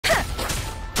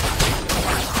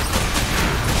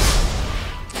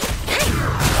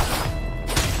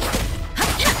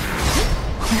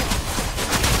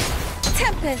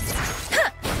promise.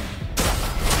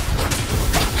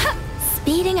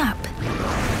 Speeding up.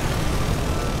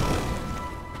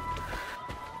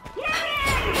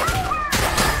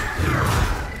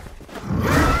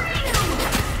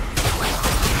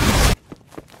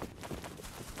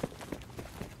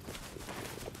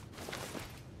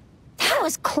 That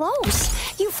was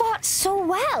close. You fought so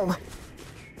well.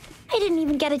 I didn't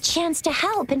even get a chance to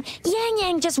help, and Yang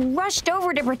Yang just rushed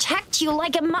over to protect you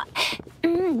like a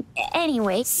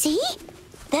Anyway, see?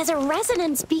 There's a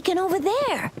resonance beacon over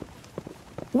there.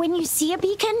 When you see a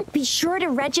beacon, be sure to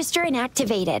register and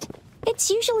activate it. It's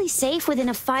usually safe within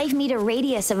a 5-meter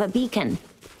radius of a beacon.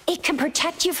 It can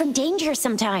protect you from danger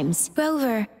sometimes.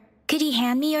 Rover, could you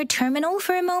hand me your terminal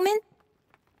for a moment?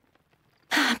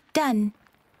 Done.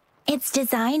 Its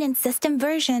design and system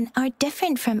version are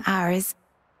different from ours,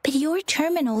 but your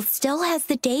terminal still has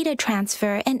the data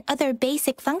transfer and other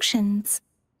basic functions.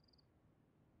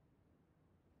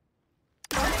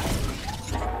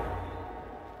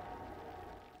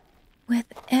 With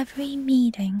every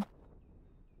meeting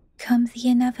comes the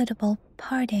inevitable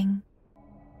parting.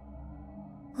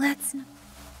 Let's not...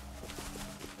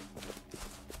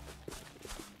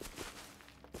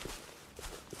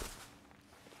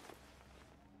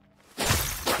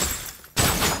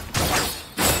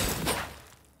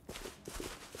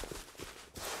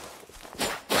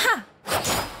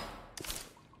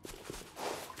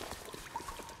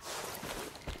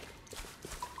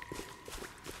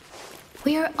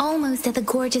 We are almost at the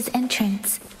gorge's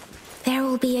entrance. There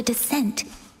will be a descent,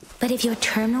 but if your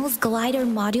terminal's glider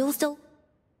modules don't...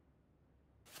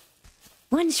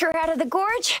 Once you're out of the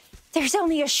gorge, there's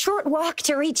only a short walk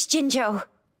to reach Jinzhou.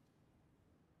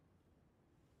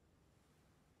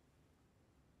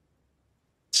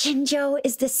 Jinzhou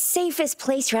is the safest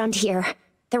place around here.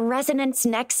 The Resonance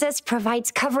Nexus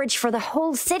provides coverage for the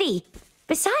whole city.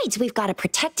 Besides, we've got a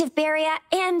protective barrier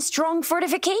and strong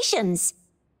fortifications.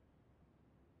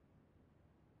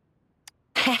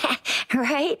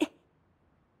 Right?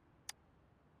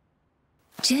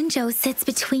 Jinzhou sits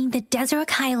between the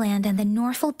Desert Highland and the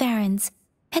Northful Barrens.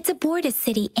 It's a border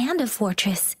city and a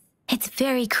fortress. It's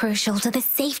very crucial to the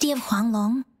safety of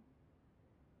Huanglong.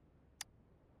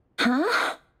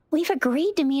 Huh? We've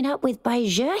agreed to meet up with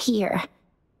Baizhe here.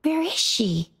 Where is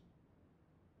she?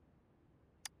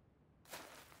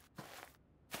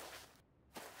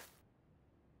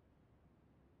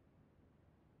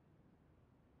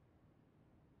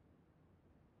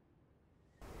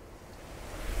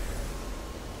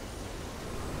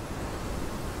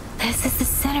 This is the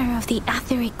center of the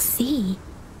Etheric Sea.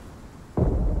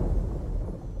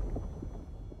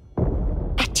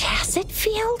 A tacit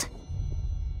field?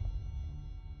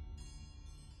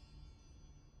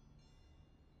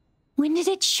 When did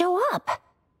it show up?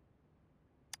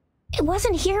 It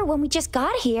wasn't here when we just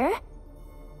got here.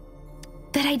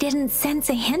 But I didn't sense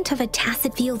a hint of a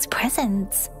tacit field's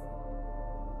presence.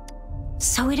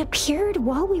 So it appeared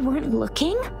while we weren't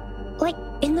looking? Like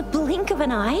in the blink of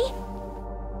an eye?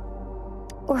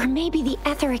 Or maybe the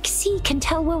Etheric Sea can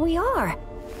tell where we are.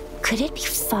 Could it be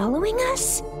following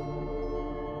us?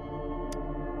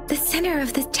 The center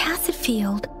of the tacit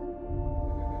field.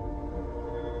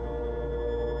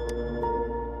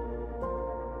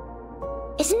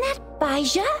 Isn't that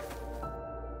Baizhe?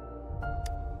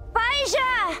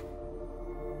 Baizhe!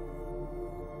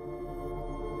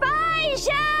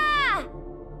 Baizhe!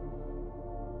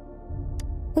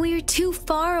 We're too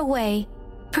far away.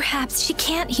 Perhaps she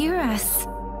can't hear us.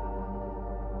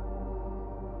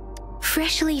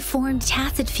 Freshly formed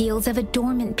tacit fields have a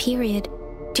dormant period.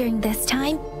 During this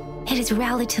time, it is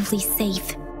relatively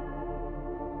safe.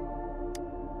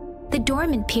 The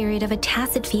dormant period of a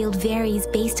tacit field varies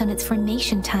based on its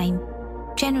formation time.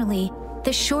 Generally,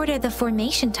 the shorter the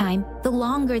formation time, the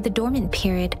longer the dormant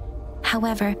period.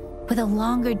 However, with a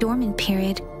longer dormant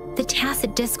period, the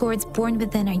tacit discords born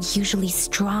within are usually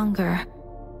stronger.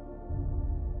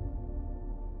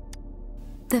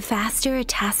 The faster a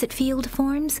tacit field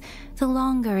forms, the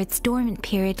longer its dormant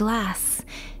period lasts.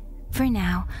 For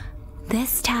now,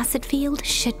 this tacit field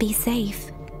should be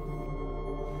safe.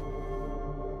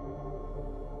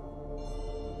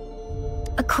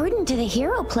 According to the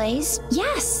hero plays,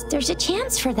 yes, there's a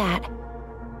chance for that.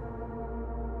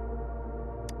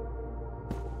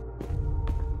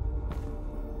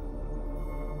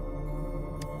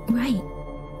 Right.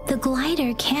 The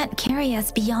glider can't carry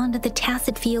us beyond the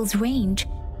tacit field's range.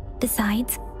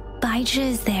 Besides, Baizhe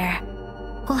is there.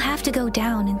 We'll have to go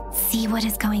down and see what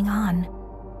is going on.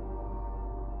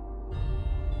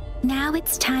 Now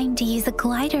it's time to use a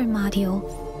glider module.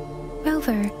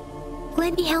 Rover,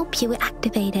 let me help you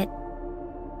activate it.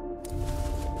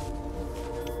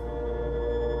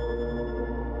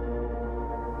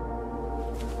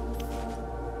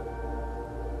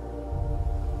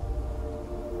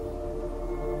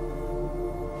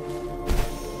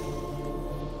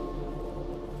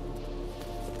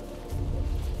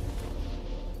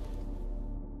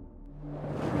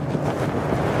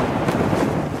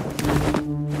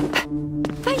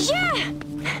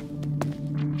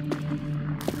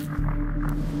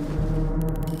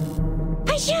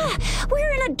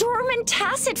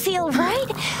 tacit field,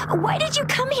 right? Why did you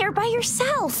come here by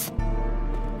yourself?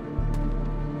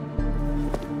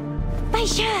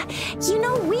 Baisha, you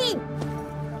know we...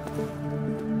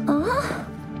 Huh?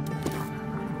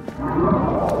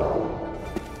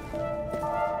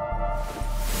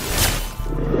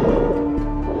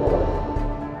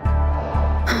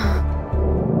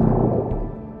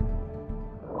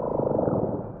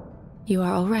 You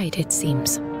are all right, it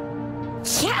seems.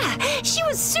 Yeah, she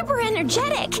was super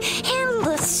energetic. Handled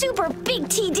a super big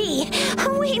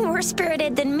TD. Way more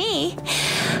spirited than me.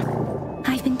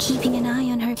 I've been keeping an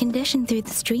eye on her condition through the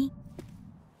street.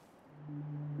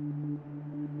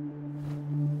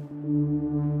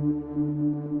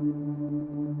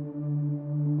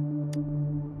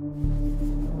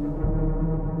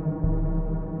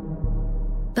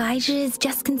 Baija is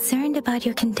just concerned about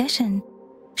your condition.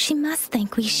 She must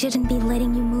think we shouldn't be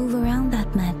letting you move around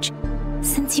that much,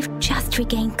 since you've just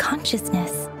regained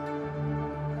consciousness.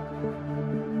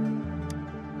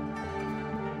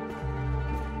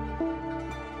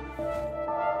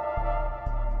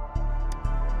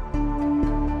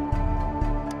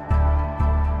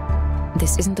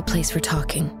 This isn't the place for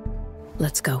talking.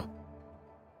 Let's go.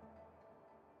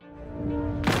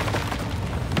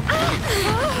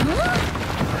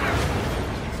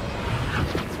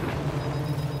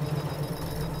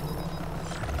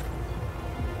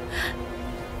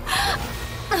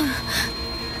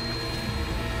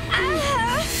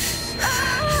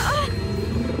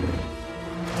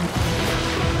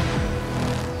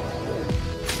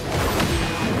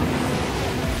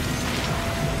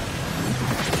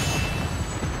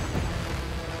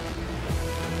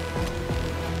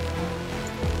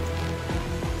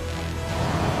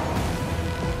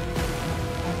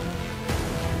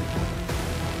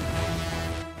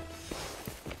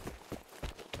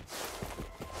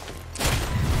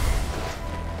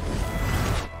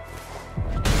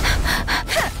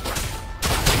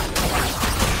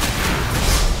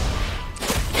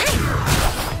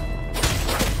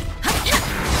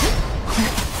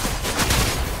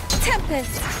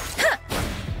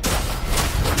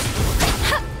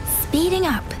 Speeding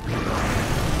up.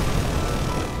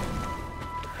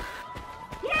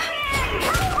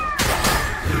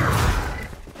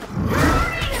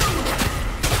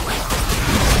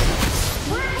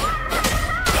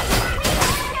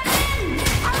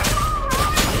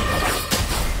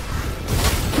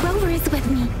 Rover is with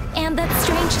me, and that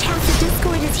strange tacit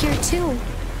discord is here too.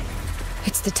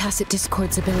 It's the tacit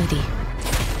discord's ability.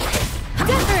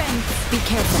 Difference! Be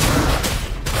careful.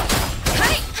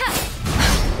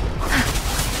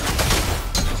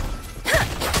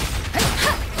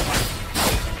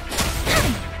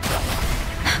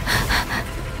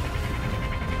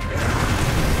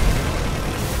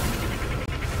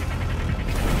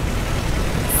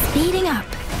 Speeding up.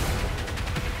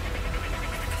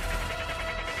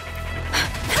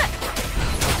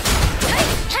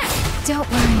 Don't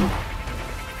worry.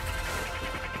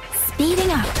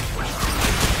 Speeding up.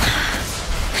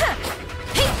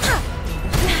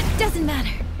 Doesn't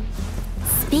matter.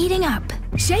 Speeding up.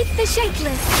 Shape the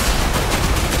shapeless.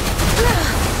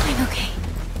 I'm okay.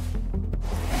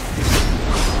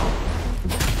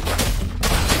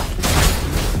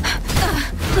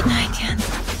 I can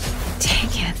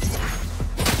take it.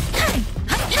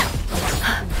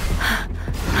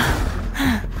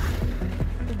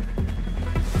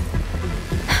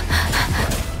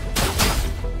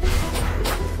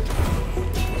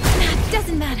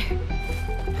 Doesn't matter.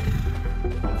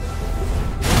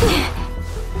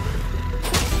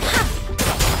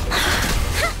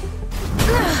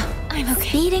 I'm okay.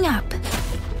 Speeding up.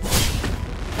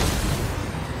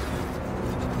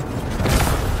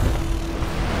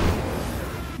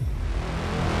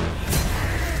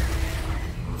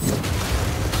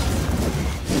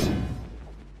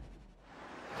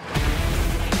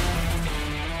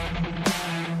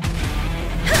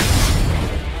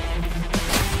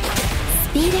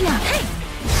 Speeding up.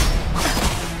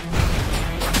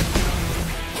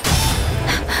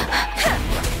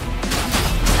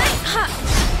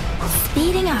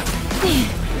 Speeding up.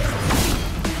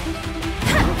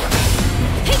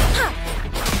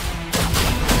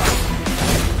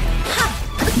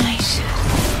 Nice.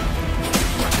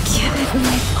 Give it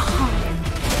my all.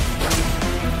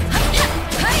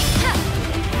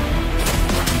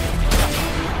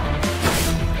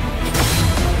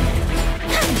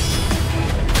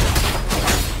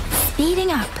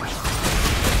 Speeding up.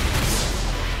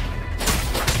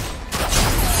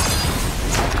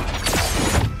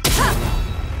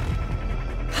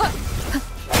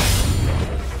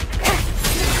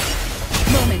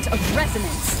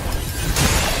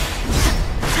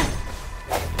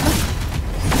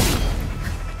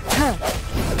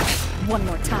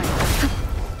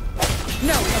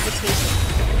 without hesitation.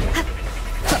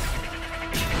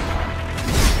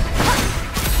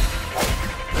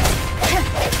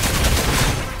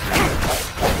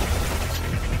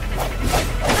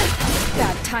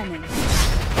 Bad timing.